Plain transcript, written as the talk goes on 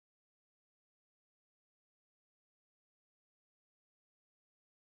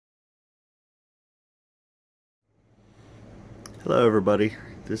Hello everybody,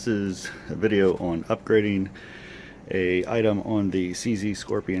 this is a video on upgrading a item on the CZ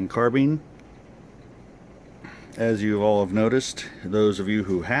Scorpion Carbine. As you all have noticed, those of you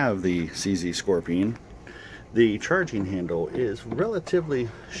who have the CZ Scorpion, the charging handle is relatively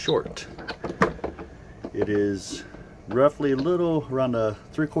short. It is roughly a little around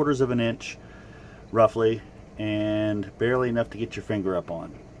 3/4 of an inch roughly, and barely enough to get your finger up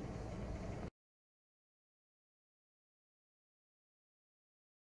on.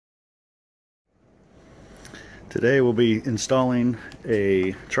 Today we'll be installing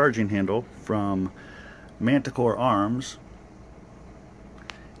a charging handle from Manticore Arms.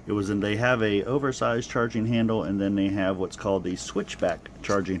 They have a oversized charging handle, and then they have what's called the switchback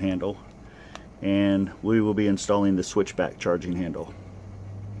charging handle, and we will be installing the switchback charging handle.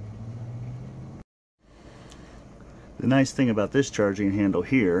 The nice thing about this charging handle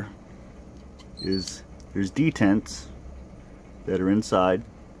here is there's detents that are inside.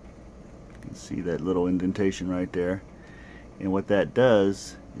 You can see that little indentation right there, and what that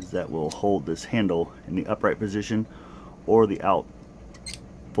does is that will hold this handle in the upright position or the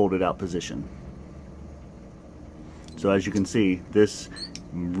folded out position. So as you can see, this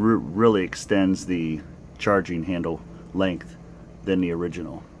really extends the charging handle length than the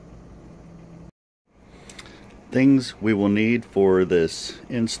original. Things we will need for this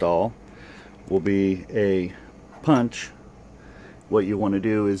install will be a punch. What you want to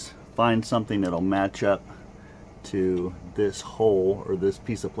do is find something that'll match up to this hole or this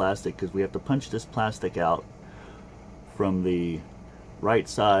piece of plastic, because we have to punch this plastic out from the right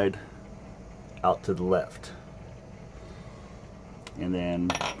side out to the left. And then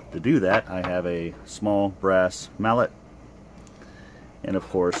to do that, I have a small brass mallet and of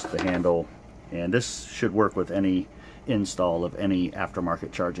course the handle, and this should work with any install of any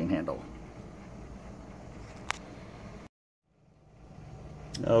aftermarket charging handle.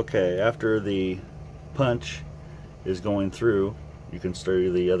 Okay, after the punch is going through, you can see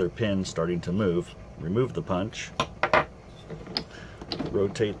the other pin starting to move. Remove the punch,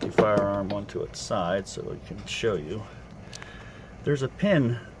 rotate the firearm onto its side so I can show you. There's a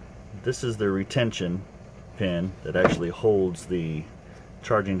pin, this is the retention pin that actually holds the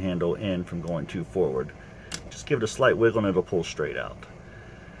charging handle in from going too forward. Just give it a slight wiggle and it'll pull straight out.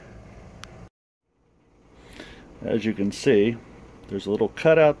 As you can see, there's a little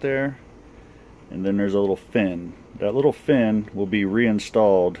cut out there, and then there's a little fin. That little fin will be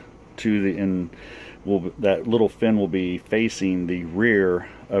reinstalled to the that little fin will be facing the rear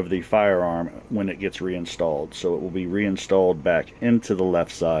of the firearm when it gets reinstalled. So it will be reinstalled back into the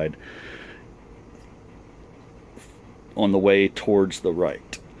left side on the way towards the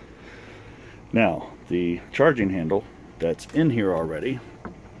right. Now, the charging handle that's in here already,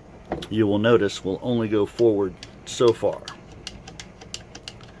 you will notice will only go forward so far.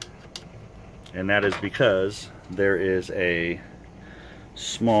 And that is because there is a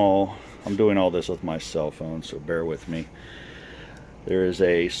small, I'm doing all this with my cell phone, so bear with me. There is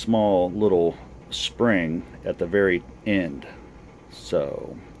a small little spring at the very end.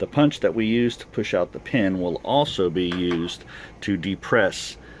 So the punch that we use to push out the pin will also be used to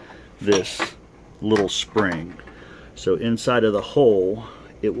depress this little spring. So inside of the hole,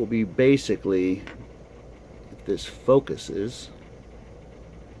 it will be basically, if this focuses,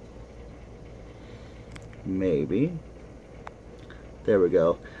 maybe, there we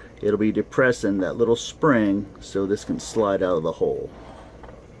go, it'll be depressing that little spring so this can slide out of the hole.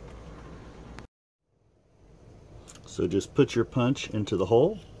 So just put your punch into the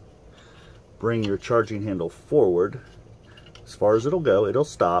hole, bring your charging handle forward as far as it'll go, it'll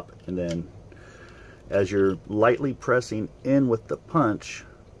stop, and then as you're lightly pressing in with the punch,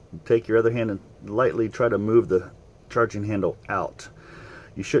 take your other hand and lightly try to move the charging handle out.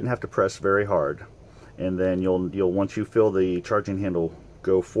 You shouldn't have to press very hard. And then you'll once you feel the charging handle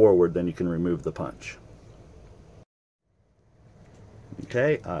go forward, then you can remove the punch.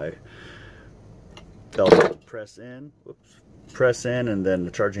 Okay, I felt it press in, and then the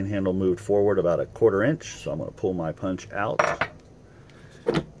charging handle moved forward about 1/4 inch. So I'm going to pull my punch out,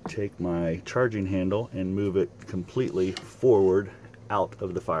 take my charging handle and move it completely forward out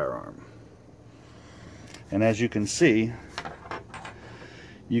of the firearm. And as you can see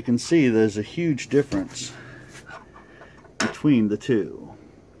there's a huge difference between the two.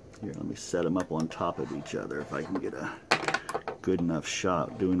 Here, let me set them up on top of each other if I can get a good enough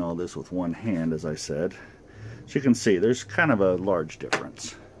shot, doing all this with one hand, as I said. So you can see there's kind of a large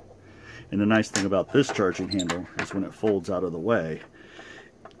difference. And the nice thing about this charging handle is when it folds out of the way,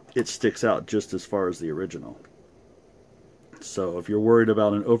 it sticks out just as far as the original. So if you're worried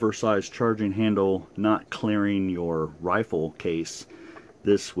about an oversized charging handle not clearing your rifle case,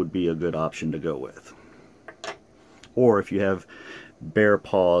 this would be a good option to go with. Or if you have bare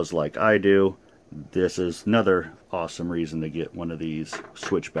paws like I do, this is another awesome reason to get one of these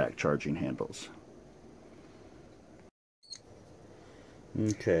switchback charging handles.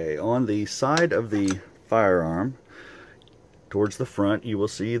 Okay, on the side of the firearm, towards the front, you will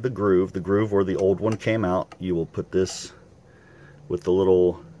see the groove where the old one came out. You will put this with the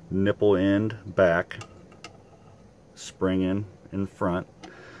little nipple end back, spring in front,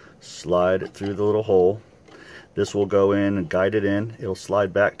 slide it through the little hole. This will go in and guide it in. It'll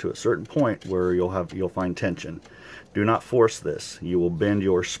slide back to a certain point where you'll find tension. Do not force this. You will bend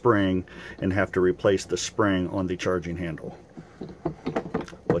your spring and have to replace the spring on the charging handle.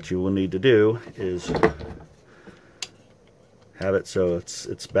 What you will need to do is have it so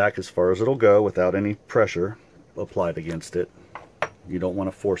it's back as far as it'll go without any pressure applied against it. You don't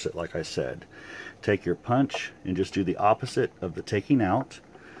want to force it, like I said. Take your punch and just do the opposite of the taking out.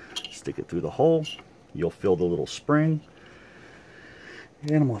 Stick it through the hole. You'll feel the little spring.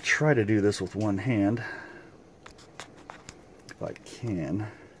 And I'm going to try to do this with one hand. If I can.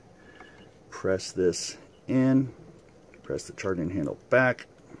 Press this in. Press the charging handle back.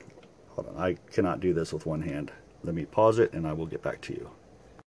 Hold on, I cannot do this with one hand. Let me pause it and I will get back to you.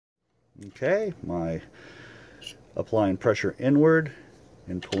 Okay, my applying pressure inward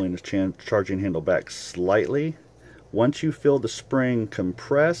and pulling the charging handle back slightly. Once you feel the spring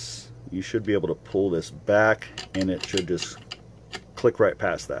compress, you should be able to pull this back and it should just click right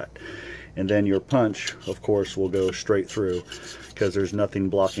past that. And then your punch, of course, will go straight through because there's nothing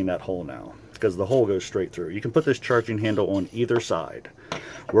blocking that hole now, because the hole goes straight through. You can put this charging handle on either side.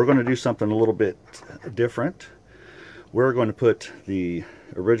 We're going to do something a little bit different. We're going to put the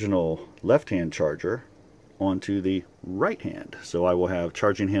original left-hand charger onto the right hand. So I will have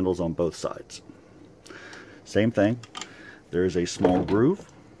charging handles on both sides. Same thing. There is a small groove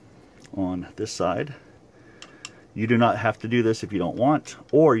on this side. You do not have to do this if you don't want,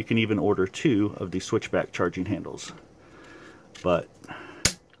 or you can even order 2 of the switchback charging handles. But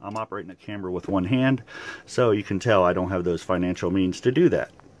I'm operating a camera with one hand, so you can tell I don't have those financial means to do that.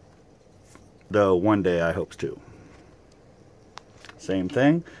 Though one day I hope to. Same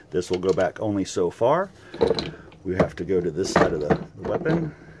thing. This will go back only so far. We have to go to this side of the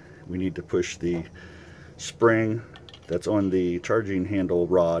weapon. We need to push the spring that's on the charging handle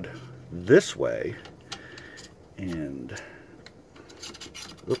rod this way. And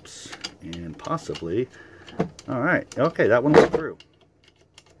oops, and possibly. All right. Okay, that one went through.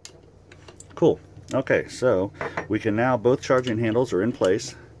 Cool. Okay, so we can now, both charging handles are in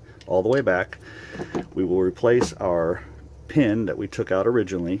place all the way back. We will replace our pin that we took out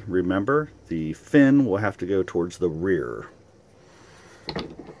originally. Remember, the fin will have to go towards the rear.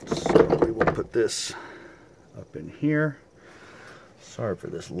 So we will put this up in here. Sorry for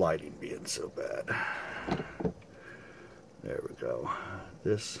this lighting being so bad. There we go.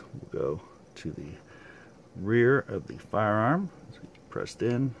 This will go to the rear of the firearm. So pressed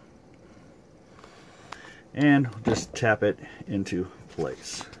in. And just tap it into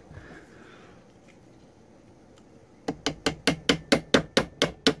place.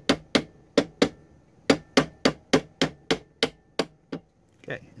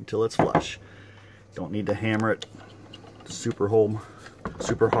 Okay, until it's flush. Don't need to hammer it super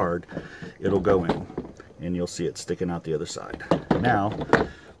hard. It'll go in, and you'll see it sticking out the other side. Now,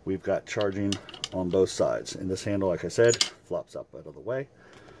 we've got charging on both sides. And this handle, like I said, flops up out of the way.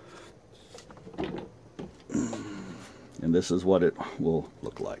 And this is what it will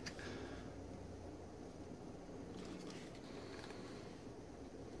look like.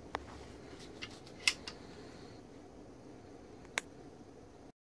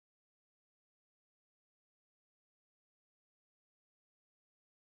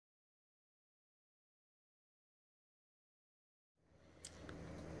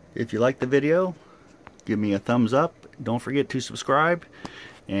 If you like the video, give me a thumbs up. Don't forget to subscribe,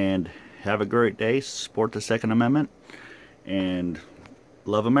 and have a great day. Support the Second Amendment, and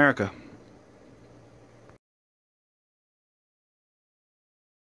love America.